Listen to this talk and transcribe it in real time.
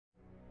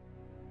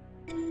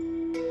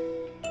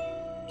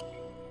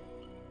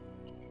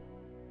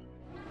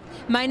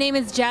My name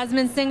is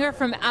Jasmin Singer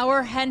from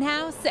our Hen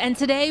House, and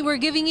today we're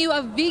giving you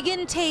a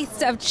vegan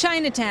taste of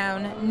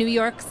Chinatown, New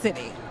York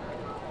City.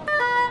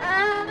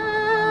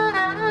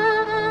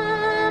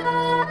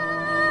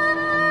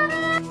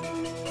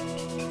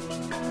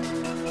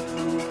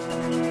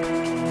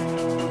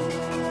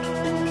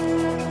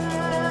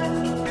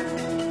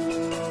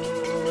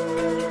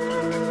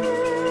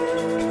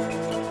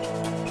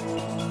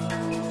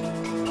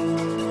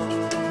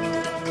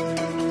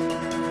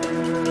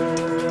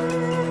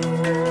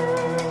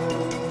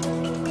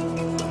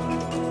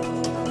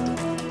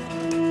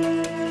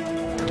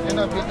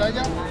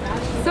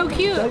 So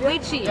cute,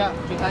 lychee.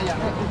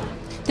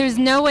 There's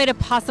no way to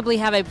possibly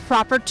have a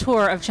proper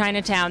tour of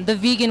Chinatown the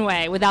vegan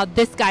way without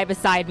this guy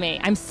beside me.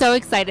 I'm so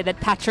excited that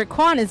Patrick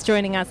Kwan is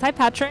joining us. Hi,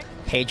 Patrick.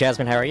 Hey,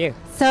 Jasmine, how are you?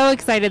 So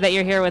excited that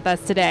you're here with us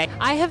today.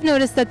 I have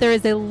noticed that there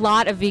is a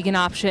lot of vegan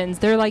options.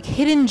 They're like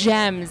hidden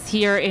gems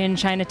here in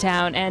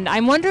Chinatown, and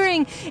I'm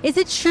wondering, is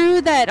it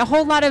true that a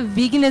whole lot of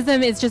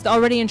veganism is just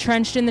already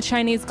entrenched in the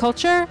Chinese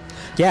culture?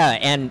 Yeah,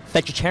 and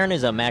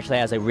vegetarianism actually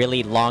has a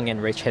really long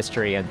and rich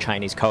history in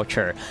Chinese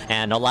culture,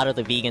 and a lot of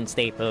the vegan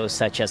staples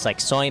such as like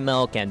soy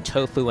milk and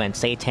tofu and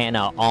seitan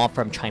are all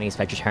from Chinese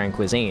vegetarian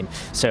cuisine.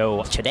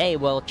 So today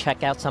we'll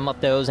check out some of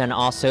those and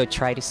also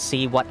try to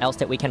see what else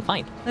that we can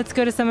find. Let's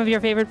go to some of your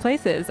favorite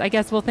places. I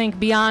guess we'll think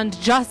beyond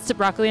just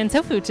broccoli and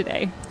tofu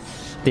today.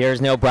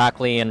 There's no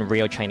broccoli in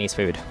real Chinese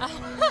food.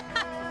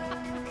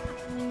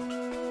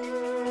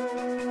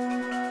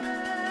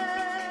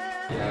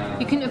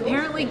 You can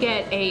apparently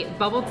get a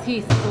bubble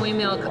tea soy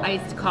milk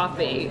iced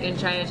coffee in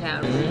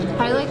Chinatown.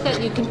 I like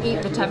that you can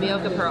eat the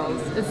tapioca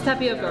pearls. It's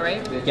tapioca,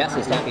 right? Yes,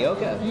 it's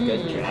tapioca.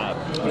 Good job.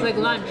 It's like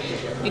lunch,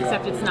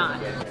 except it's not.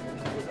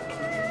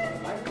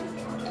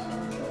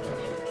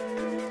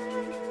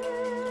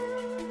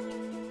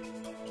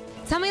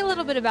 Tell me a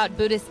little bit about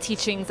Buddhist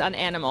teachings on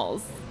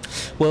animals.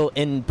 Well,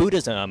 in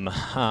Buddhism,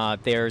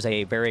 there's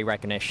a very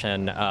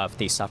recognition of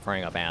the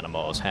suffering of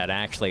animals and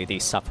actually the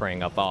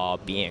suffering of all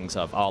beings,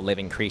 of all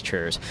living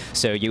creatures.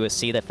 So you will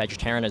see that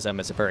vegetarianism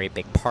is a very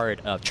big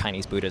part of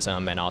Chinese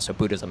Buddhism and also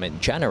Buddhism in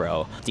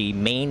general. The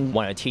main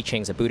one of the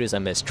teachings of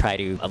Buddhism is try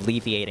to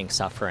alleviating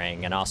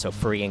suffering and also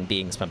freeing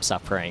beings from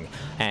suffering,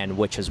 and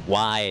which is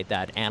why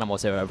that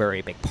animals are a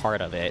very big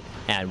part of it,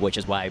 and which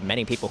is why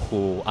many people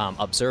who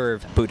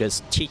observe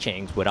Buddhist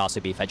teachings would also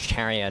be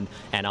vegetarian,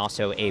 and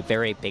also a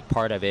very big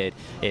part of it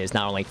is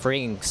not only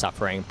freeing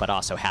suffering, but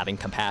also having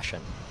compassion.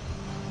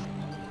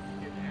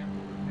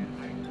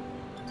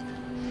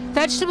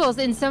 Vegetables,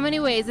 in so many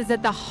ways, is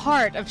at the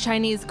heart of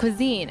Chinese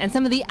cuisine, and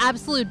some of the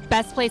absolute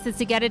best places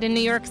to get it in New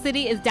York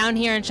City is down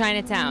here in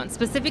Chinatown.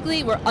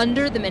 Specifically, we're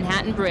under the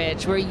Manhattan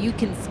Bridge, where you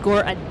can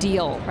score a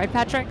deal. Right,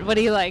 Patrick? What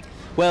do you like?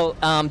 Well,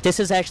 this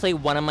is actually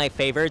one of my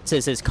favorites.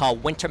 This is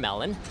called Winter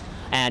Melon,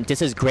 and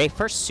this is great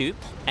for soup,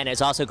 and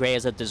it's also great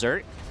as a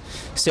dessert.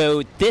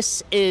 So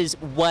this is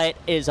what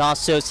is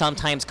also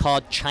sometimes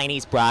called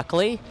Chinese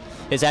broccoli.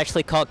 It's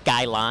actually called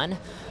gailan,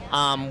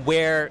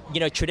 where, you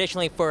know,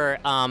 traditionally for,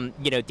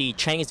 you know, the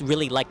Chinese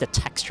really like the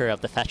texture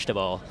of the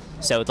vegetable.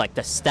 So like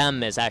the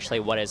stem is actually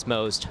what is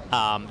most,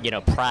 you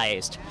know,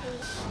 prized.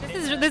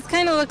 This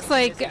kind of looks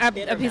like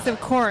a piece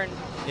of corn.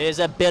 It is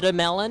a bitter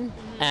melon,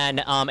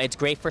 and it's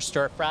great for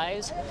stir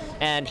fries.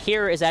 And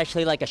here is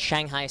actually like a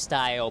Shanghai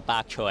style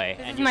bok choy.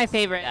 This is my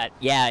favorite.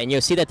 Yeah, and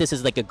you'll see that this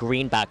is like a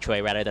green bok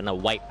choy rather than a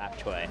white bok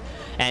choy.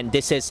 And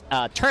this is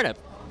turnip,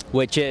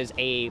 which is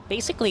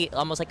basically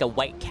almost like a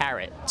white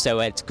carrot. So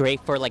it's great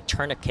for like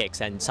turnip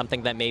cakes and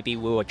something that maybe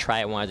we will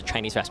try at one of the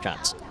Chinese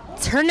restaurants.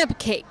 Turnip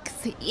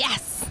cakes,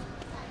 yes.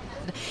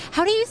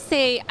 How do you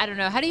say, I don't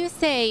know, how do you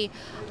say,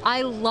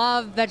 I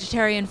love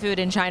vegetarian food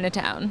in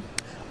Chinatown?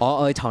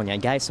 我愛唐人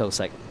街素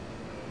食.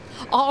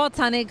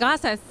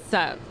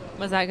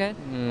 Was that good?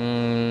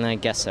 I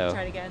guess so.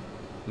 Try it again.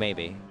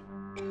 Maybe.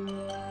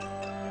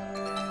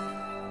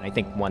 I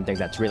think one thing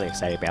that's really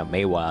exciting about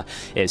Meiwa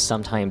is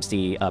sometimes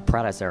the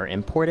products that are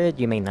imported,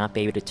 you may not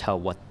be able to tell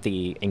what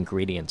the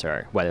ingredients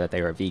are, whether they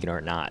are vegan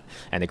or not.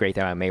 And the great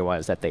thing about Meiwa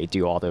is that they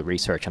do all the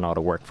research and all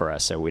the work for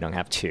us, so we don't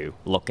have to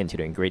look into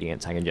the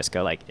ingredients. I can just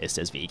go like, is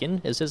this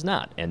vegan? Is this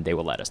not? And they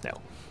will let us know.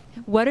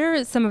 What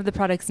are some of the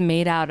products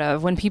made out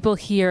of? When people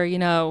hear, you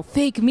know,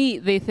 fake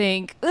meat, they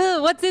think,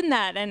 ugh, what's in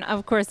that? And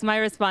of course, my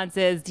response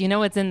is, do you know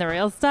what's in the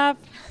real stuff?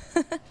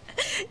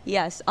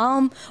 Yes.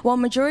 Well,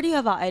 majority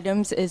of our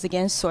items is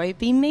again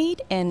soybean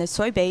made and it's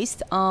soy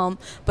based.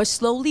 But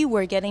slowly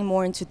we're getting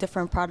more into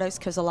different products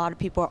because a lot of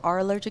people are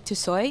allergic to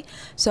soy.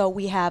 So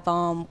we have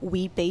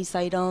wheat based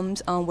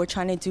items. We're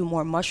trying to do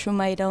more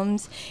mushroom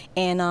items,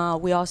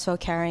 and we also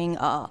carrying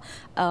a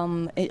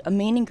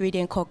main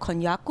ingredient called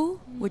konjaku,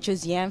 which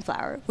is yam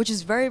flour, which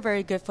is very,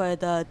 very good for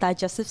the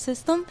digestive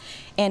system,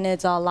 and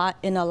it's a lot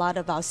in a lot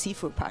of our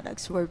seafood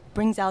products, where it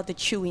brings out the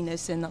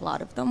chewiness in a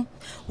lot of them.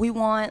 We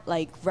want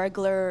like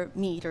regular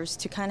meat eaters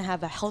to kind of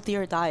have a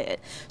healthier diet,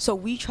 so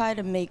we try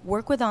to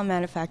work with our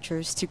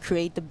manufacturers to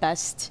create the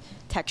best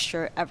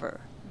texture ever,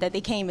 that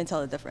they can't even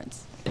tell the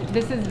difference.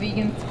 This is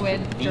vegan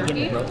squid jerky.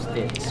 Vegan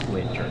roasted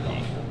squid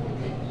jerky.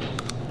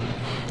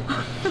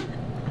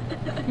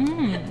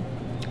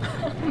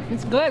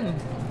 It's good.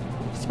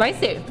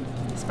 Spicy.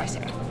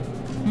 Spicy.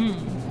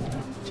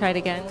 Try it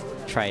again.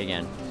 Try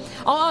again.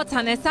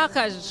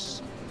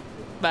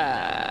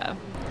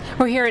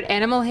 We're here at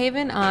Animal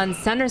Haven on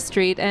Center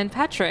Street, and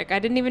Patrick, I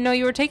didn't even know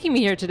you were taking me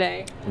here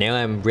today. Now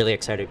I'm really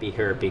excited to be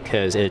here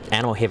because at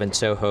Animal Haven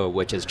Soho,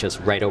 which is just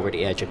right over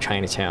the edge of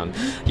Chinatown,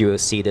 you will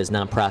see this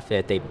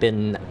nonprofit. They've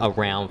been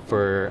around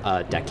for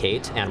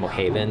decades, Animal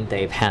Haven.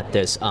 They've had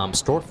this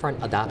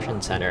storefront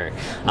adoption center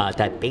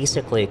that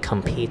basically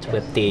competes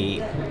with the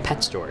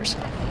pet stores.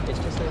 It's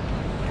just like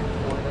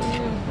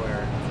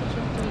where,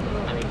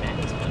 I mean,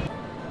 Maggie's fun.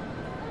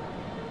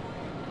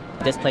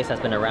 This place has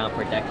been around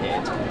for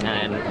decades,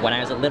 and when I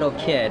was a little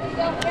kid,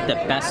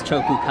 the best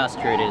tofu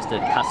custard is the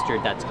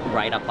custard that's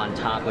right up on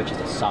top, which is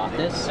the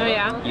softest. Oh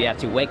yeah? You have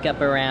to wake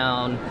up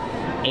around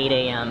 8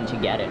 a.m. to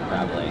get it,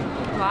 probably.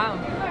 Wow.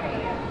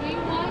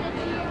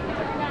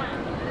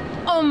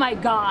 Oh my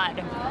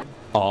god.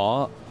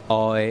 我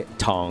愛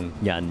唐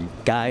人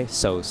街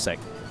素食。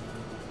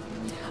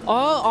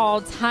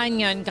我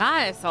thanh人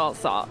街素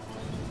食。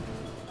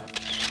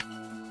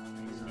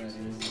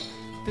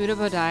Buddha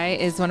Bodai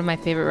is one of my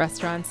favorite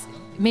restaurants,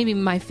 maybe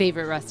my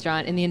favorite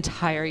restaurant in the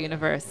entire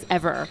universe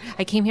ever.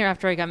 I came here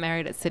after I got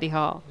married at City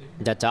Hall.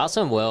 That's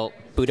awesome. Well,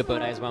 Buddha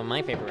Bodai is one of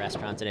my favorite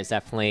restaurants, and it's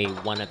definitely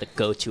one of the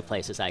go-to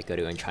places I go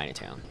to in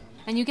Chinatown.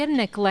 And you get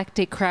an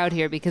eclectic crowd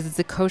here because it's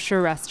a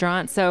kosher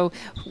restaurant. So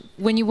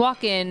when you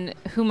walk in,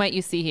 who might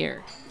you see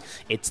here?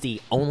 It's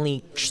the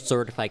only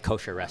certified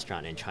kosher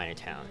restaurant in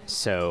Chinatown.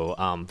 So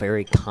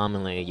very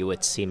commonly you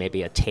would see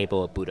maybe a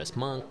table of Buddhist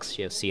monks,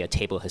 you'll see a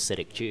table of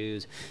Hasidic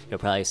Jews, you'll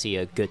probably see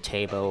a good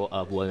table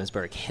of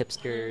Williamsburg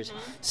hipsters,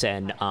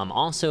 and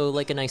also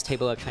like a nice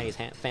table of Chinese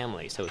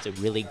families. So it's a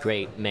really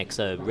great mix,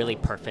 a really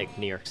perfect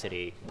New York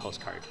City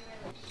postcard.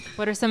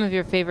 What are some of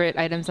your favorite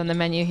items on the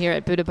menu here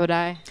at Buddha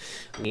Bodai?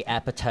 The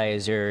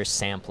appetizer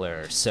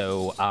sampler.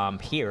 So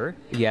here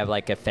you have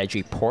like a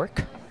veggie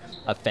pork,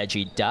 a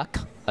veggie duck,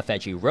 a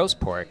veggie roast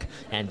pork,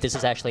 and this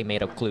is actually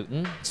made of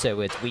gluten, so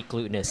its wheat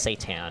gluten is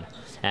seitan,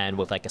 and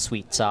with like a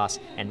sweet sauce.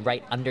 And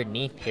right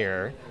underneath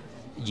here,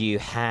 you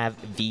have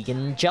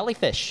vegan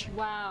jellyfish,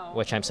 Wow.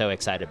 which I'm so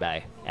excited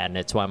by, and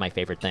it's one of my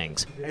favorite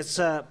things. It's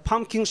a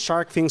pumpkin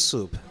shark fin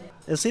soup.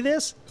 You see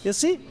this? You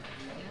see?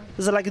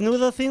 Is it like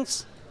noodle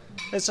things?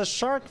 It's a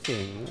shark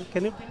fin.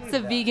 Can you believe It's a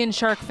that? vegan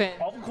shark fin.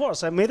 Of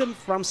course, I made it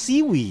from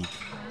seaweed.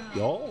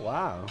 Oh,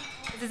 wow.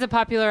 Is this a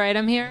popular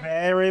item here?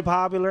 Very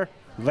popular.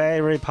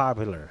 Very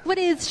popular. What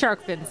is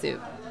shark fin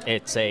soup?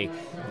 It's a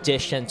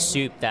dish and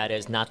soup that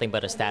is nothing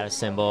but a status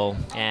symbol,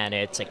 and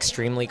it's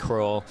extremely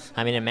cruel.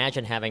 I mean,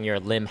 imagine having your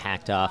limb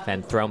hacked off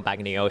and thrown back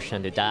in the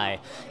ocean to die,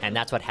 and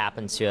that's what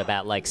happens to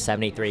about like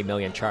 73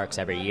 million sharks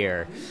every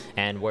year.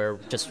 And we're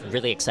just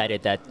really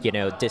excited that, you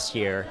know, this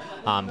year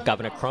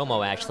Governor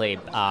Cuomo actually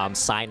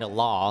signed a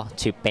law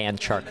to ban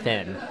shark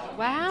fin.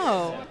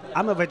 Wow.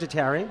 I'm a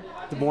vegetarian,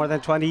 more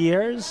than 20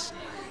 years.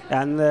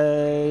 And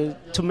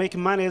to make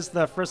money is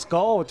the first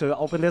goal to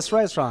open this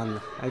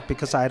restaurant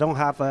because I don't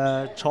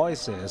have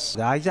choices.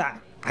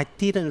 I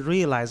didn't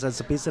realize it's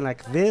a business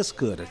like this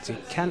good. You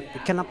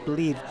cannot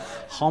believe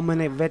how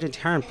many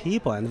vegetarian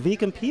people and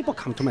vegan people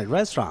come to my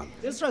restaurant.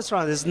 This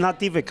restaurant is not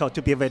difficult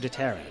to be a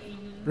vegetarian,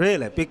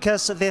 really,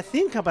 because they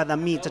think about the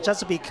meat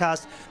just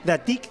because they're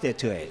addicted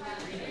to it.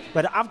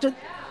 But after,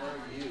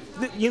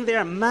 in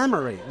their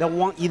memory, they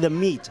won't eat the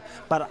meat.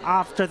 But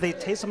after they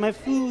taste my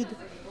food,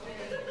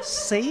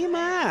 same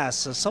as.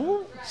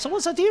 So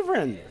what's the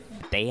difference?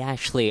 They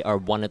actually are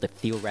one of the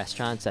few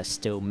restaurants that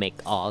still make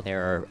all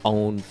their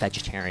own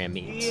vegetarian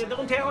meats. Yeah,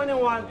 don't tell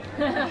anyone.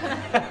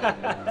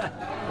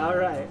 All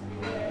right.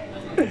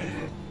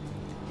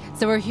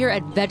 So we're here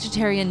at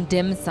Vegetarian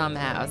Dim Sum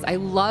House. I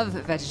love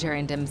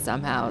Vegetarian Dim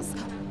Sum House,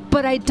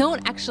 but I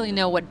don't actually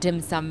know what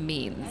dim sum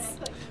means.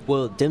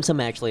 Well, dim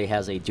sum actually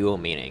has a dual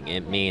meaning.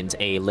 It means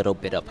a little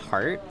bit of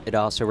heart. It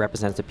also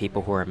represents the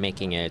people who are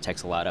making it. It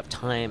takes a lot of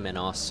time and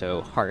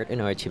also heart in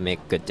order to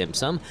make good dim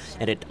sum.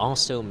 And it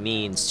also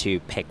means to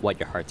pick what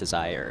your heart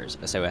desires.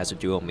 So it has a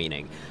dual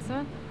meaning.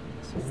 So,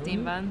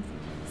 steamed buns?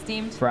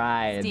 Steamed?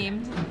 Fried.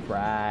 Steamed?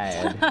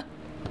 Fried.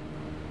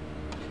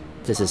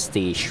 This is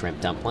the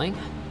shrimp dumpling.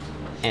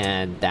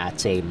 And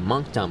that's a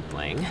monk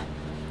dumpling,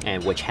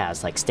 and which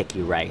has like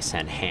sticky rice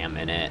and ham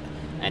in it.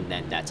 And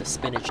then that's a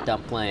spinach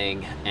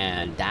dumpling,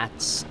 and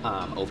that's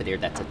over there,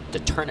 that's the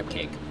turnip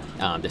cake,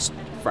 this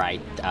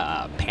fried,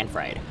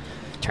 pan-fried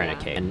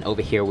turnip cake. And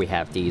over here we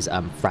have these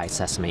fried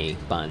sesame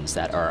buns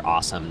that are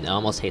awesome. It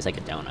almost tastes like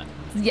a donut.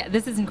 Yeah,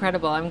 this is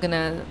incredible. I'm going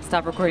to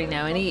stop recording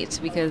now and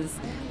eat because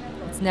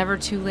it's never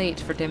too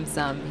late for dim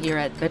sum here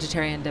at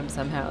Vegetarian Dim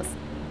Sum House.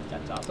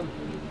 That's awesome.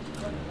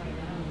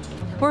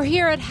 We're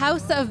here at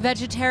House of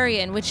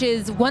Vegetarian, which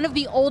is one of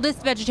the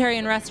oldest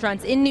vegetarian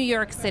restaurants in New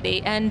York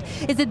City. And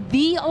is it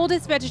the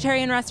oldest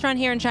vegetarian restaurant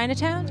here in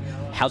Chinatown?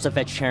 House of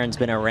Vegetarian's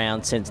been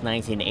around since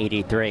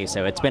 1983,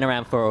 so it's been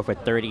around for over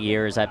 30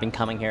 years. I've been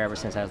coming here ever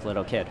since I was a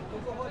little kid.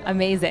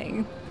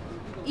 Amazing.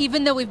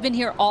 even though we've been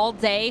here all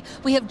day,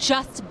 we have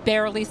just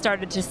barely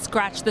started to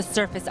scratch the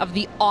surface of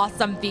the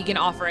awesome vegan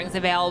offerings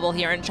available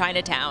here in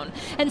Chinatown.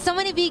 And so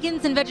many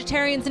vegans and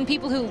vegetarians and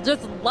people who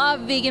just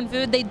love vegan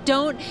food, they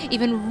don't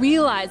even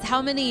realize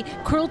how many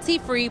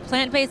cruelty-free,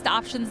 plant-based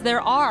options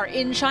there are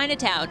in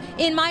Chinatown,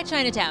 in my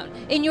Chinatown,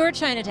 in your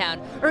Chinatown,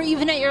 or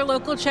even at your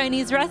local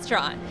Chinese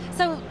restaurant.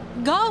 So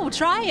go,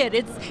 try it.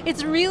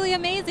 It's really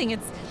amazing.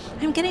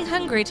 I'm getting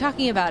hungry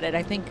talking about it.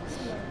 I think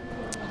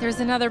there's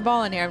another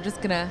ball in here. I'm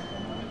just gonna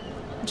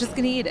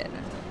eat it.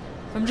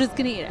 I'm just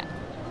gonna eat it.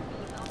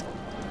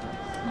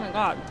 Oh my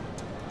god.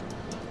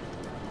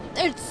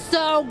 It's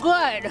so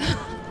good.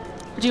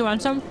 Do you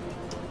want some?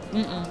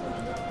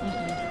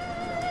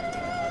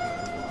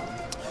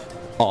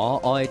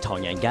 我愛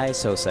唐人街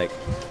素食。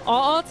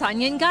我唐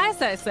人街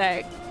食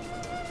食。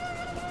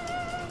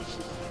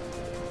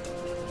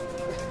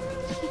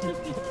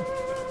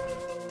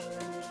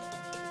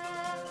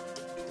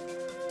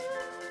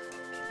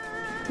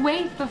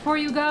Wait, before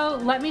you go,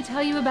 let me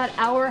tell you about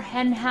Our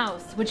Hen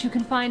House, which you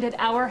can find at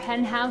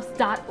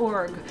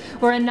ourhenhouse.org.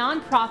 We're a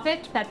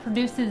nonprofit that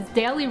produces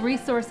daily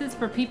resources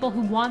for people who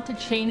want to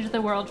change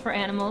the world for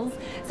animals.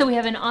 So we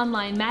have an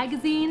online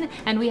magazine,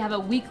 and we have a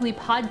weekly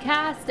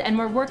podcast, and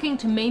we're working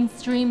to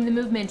mainstream the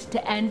movement to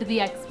end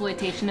the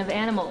exploitation of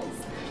animals.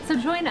 So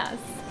join us.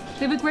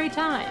 We have a great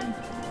time.